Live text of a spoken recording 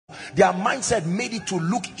Their mindset made it to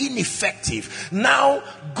look ineffective. Now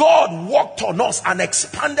God worked on us and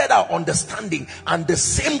expanded our understanding, and the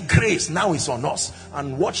same grace now is on us.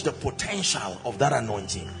 And watch the potential of that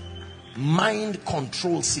anointing. Mind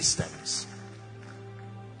control systems.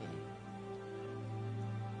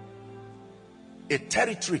 A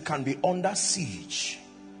territory can be under siege.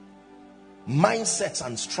 Mindsets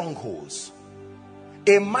and strongholds.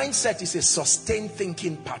 A mindset is a sustained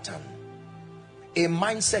thinking pattern. A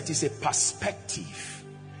mindset is a perspective.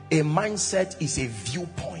 A mindset is a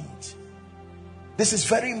viewpoint. This is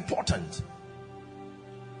very important.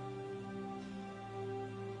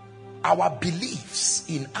 Our beliefs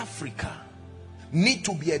in Africa need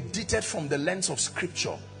to be edited from the lens of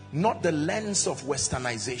scripture, not the lens of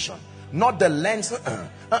westernization, not the lens.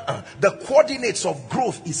 The coordinates of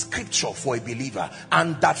growth is scripture for a believer,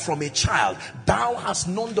 and that from a child thou hast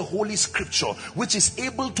known the holy scripture, which is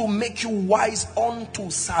able to make you wise unto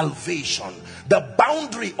salvation. The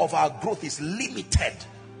boundary of our growth is limited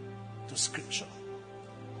to scripture,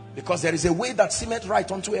 because there is a way that seemeth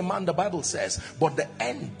right unto a man, the Bible says, but the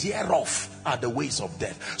end thereof are the ways of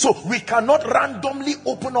death. So we cannot randomly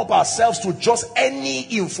open up ourselves to just any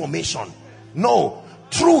information. No,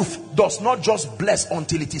 truth does not just bless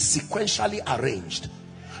until it is sequentially arranged.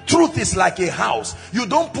 Truth is like a house. You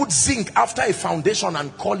don't put zinc after a foundation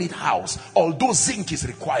and call it house, although zinc is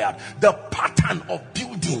required. The pattern of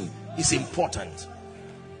building is important.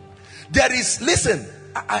 There is, listen,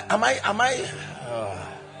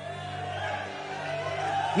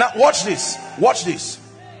 now watch this, watch this,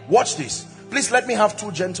 watch this. Please let me have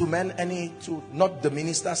two gentlemen, any two, not the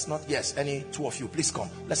ministers, not, yes, any two of you, please come.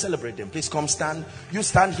 Let's celebrate them. Please come, stand. You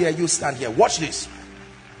stand here, you stand here. Watch this.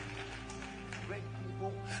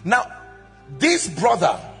 Now, this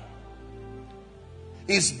brother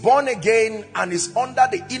is born again and is under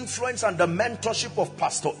the influence and the mentorship of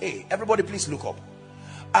Pastor A. Everybody please look up.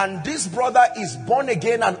 And this brother is born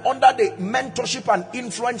again and under the mentorship and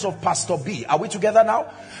influence of Pastor B. Are we together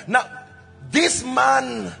now? Now, this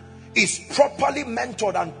man is properly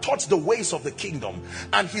mentored and taught the ways of the kingdom,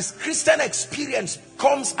 and his Christian experience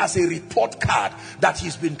comes as a report card that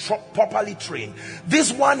he's been properly trained.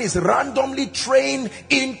 This one is randomly trained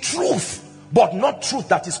in truth, but not truth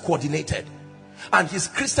that is coordinated, and his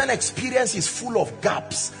Christian experience is full of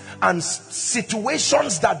gaps and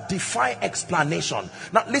situations that defy explanation.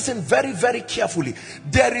 Now listen very, very carefully.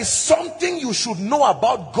 There is something you should know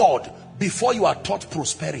about God before you are taught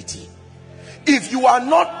prosperity. If you are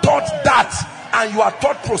not taught that and you are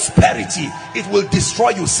taught prosperity, it will destroy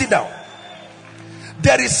you. Sit down.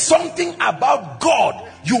 There is something about God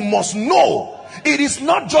you must know. It is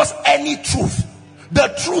not just any truth.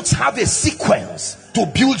 The truths have a sequence to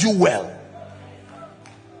build you well.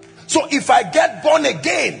 So if I get born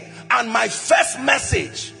again and my first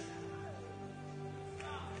message,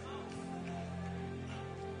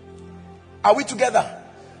 are we together?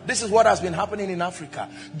 This is what has been happening in Africa.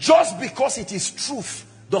 Just because it is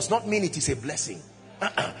truth does not mean it is a blessing.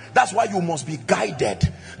 That's why you must be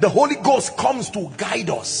guided. The Holy Ghost comes to guide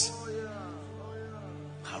us.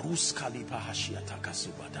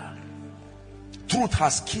 Truth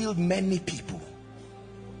has killed many people.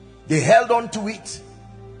 They held on to it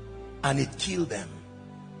and it killed them.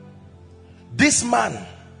 This man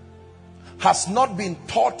has not been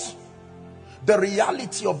taught the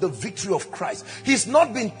reality of the victory of Christ. He's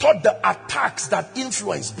not been taught the attacks that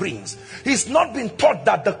influence brings. He's not been taught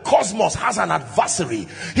that the cosmos has an adversary.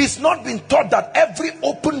 He's not been taught that every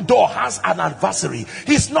open door has an adversary.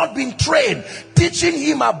 He's not been trained. Teaching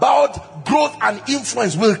him about growth and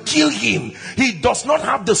influence will kill him. He does not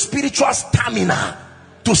have the spiritual stamina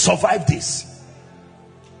to survive this.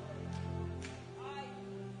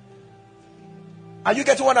 Are you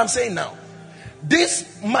getting what I'm saying now?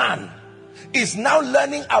 This man is now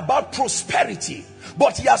learning about prosperity,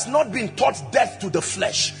 but he has not been taught death to the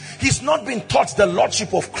flesh. He's not been taught the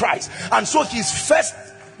lordship of Christ, and so his first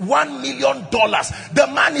 $1 million,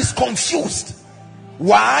 the man is confused.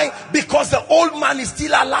 Why? Because the old man is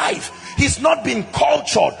still alive. He's not been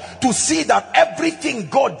cultured to see that everything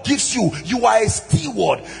God gives you, you are a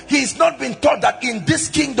steward. He's not been taught that in this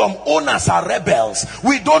kingdom owners are rebels.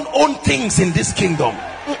 We don't own things in this kingdom.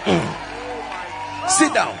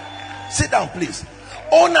 Sit down. Sit down, please.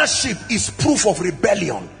 Ownership is proof of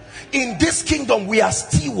rebellion. In this kingdom, we are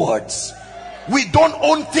stewards. We don't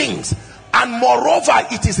own things. And moreover,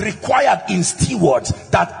 it is required in stewards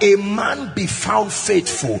that a man be found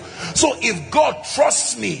faithful. So if God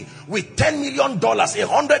trusts me with $10 million,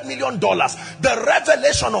 $100 million, the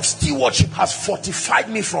revelation of stewardship has fortified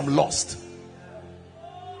me from lust.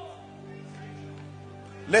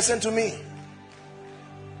 Listen to me.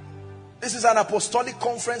 This is an apostolic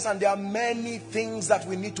conference, and there are many things that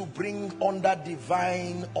we need to bring under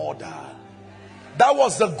divine order. That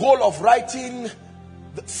was the goal of writing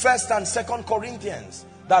the 1st and 2nd Corinthians,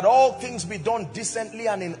 that all things be done decently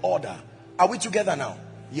and in order. Are we together now?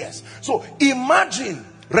 Yes. So imagine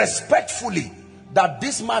respectfully that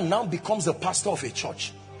this man now becomes the pastor of a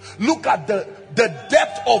church. Look at the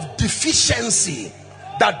depth of deficiency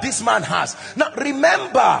that this man has. Now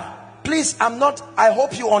remember, please, I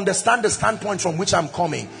hope you understand the standpoint from which I'm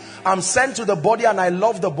coming. I'm sent to the body and I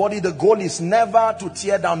love the body. The goal is never to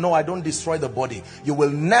tear down. No, I don't destroy the body. You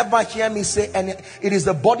will never hear me say any. It is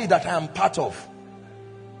the body that I am part of.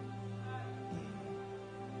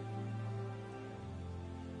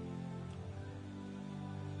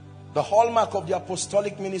 The hallmark of the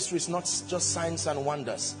apostolic ministry is not just signs and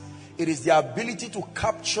wonders. It is the ability to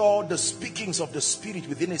capture the speakings of the Spirit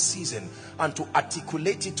within a season and to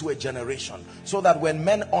articulate it to a generation, so that when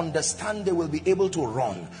men understand, they will be able to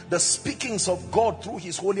run. The speakings of God through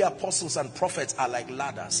his holy apostles and prophets are like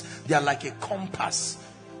ladders. They are like a compass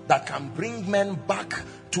that can bring men back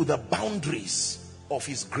to the boundaries of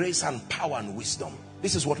his grace and power and wisdom.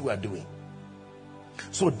 This is what we are doing.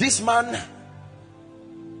 So this man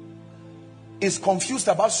is confused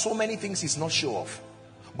about so many things he's not sure of.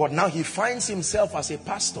 But now he finds himself as a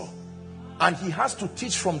pastor, and he has to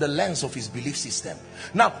teach from the lens of his belief system.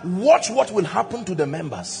 Now watch what will happen to the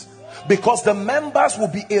members, because the members will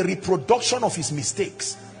be a reproduction of his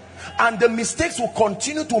mistakes, and the mistakes will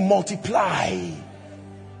continue to multiply.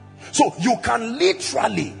 So you can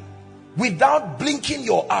literally, without blinking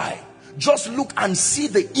your eye, just look and see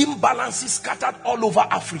the imbalances scattered all over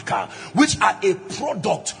Africa, which are a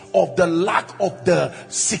product of the lack of the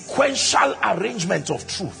sequential arrangement of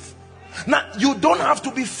truth. Now, you don't have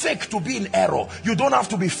to be fake to be in error. You don't have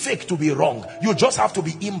to be fake to be wrong. You just have to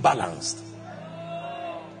be imbalanced.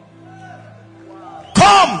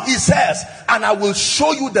 Come, he says, and I will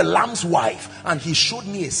show you the Lamb's wife. And he showed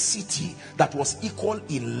me a city that was equal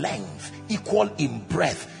in length, equal in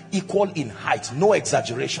breadth, equal in height. No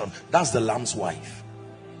exaggeration. That's the Lamb's wife.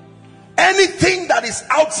 Anything that is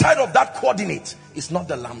outside of that coordinate is not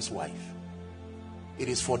the Lamb's wife. It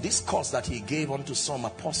is for this cause that he gave unto some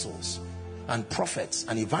apostles and prophets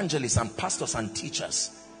and evangelists and pastors and teachers,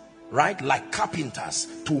 right, like carpenters,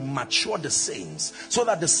 to mature the saints, so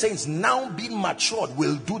that the saints, now being matured,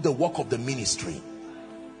 will do the work of the ministry.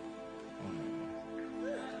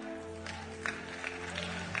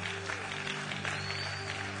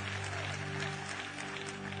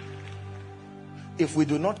 If we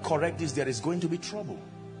do not correct this, there is going to be trouble.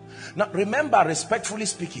 Now remember, respectfully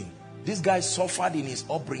speaking, this guy suffered in his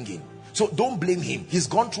upbringing, so don't blame him. He's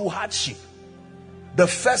gone through hardship. The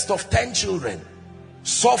first of 10 children,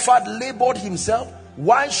 suffered, labored himself.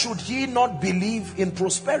 Why should he not believe in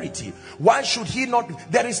prosperity? Why should he not?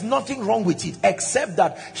 There is nothing wrong with it, except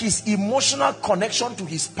that his emotional connection to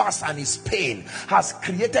his past and his pain has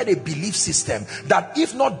created a belief system that,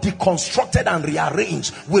 if not deconstructed and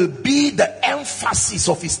rearranged, will be the emphasis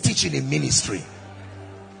of his teaching in ministry.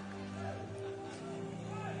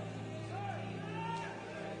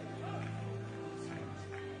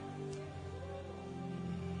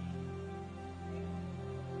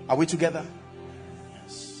 Are we together?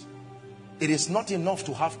 It is not enough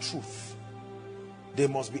to have truth. They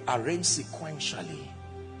must be arranged sequentially.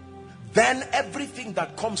 Then everything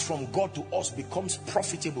that comes from God to us becomes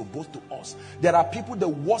profitable both to us. There are people, the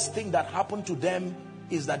worst thing that happened to them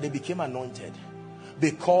is that they became anointed,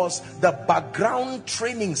 because the background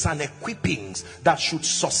trainings and equippings that should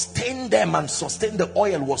sustain them and sustain the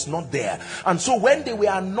oil was not there. And so when they were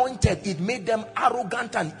anointed, it made them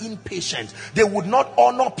arrogant and impatient. They would not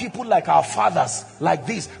honor people like our fathers like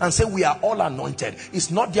this and say we are all anointed. It's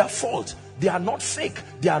not their fault. They are not fake.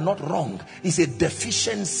 They are not wrong. It's a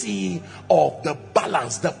deficiency of the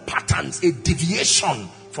balance, the patterns, a deviation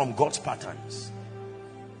from God's patterns.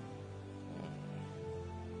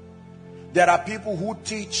 There are people who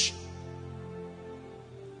teach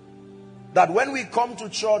that when we come to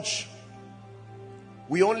church,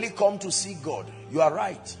 we only come to see God. You are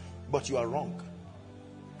right, but you are wrong.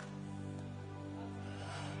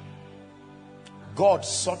 God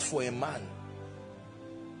sought for a man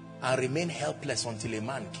and remained helpless until a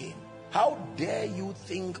man came. How dare you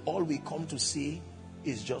think all we come to see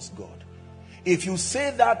is just God? If you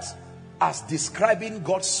say that as describing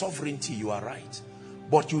God's sovereignty, you are right.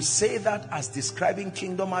 But you say that as describing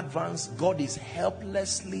kingdom advance, God is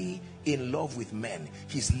helplessly in love with men.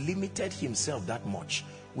 He's limited himself that much.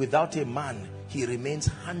 Without a man, he remains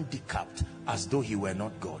handicapped as though he were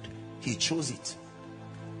not God. He chose it.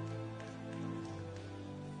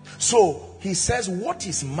 So he says, what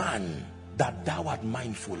is man that thou art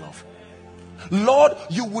mindful of? Lord,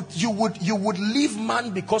 you would leave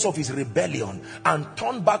man because of his rebellion and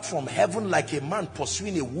turn back from heaven like a man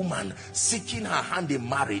pursuing a woman, seeking her hand in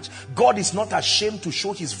marriage. God is not ashamed to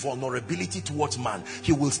show his vulnerability towards man.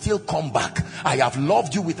 He will still come back. I have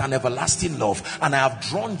loved you with an everlasting love, and I have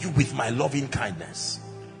drawn you with my loving kindness.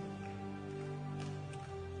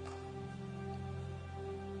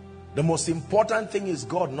 The most important thing is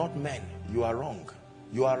God, not men. You are wrong.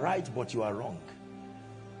 You are right, but you are wrong.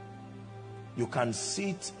 You can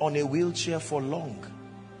sit on a wheelchair for long,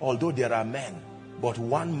 although there are men, but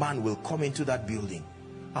one man will come into that building,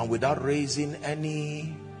 and without raising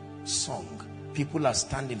any song, people are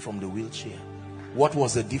standing from the wheelchair. What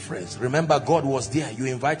was the difference? Remember, God was there. You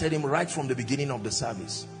invited him right from the beginning of the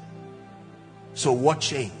service. So what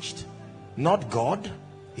changed? Not God,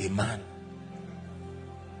 a man.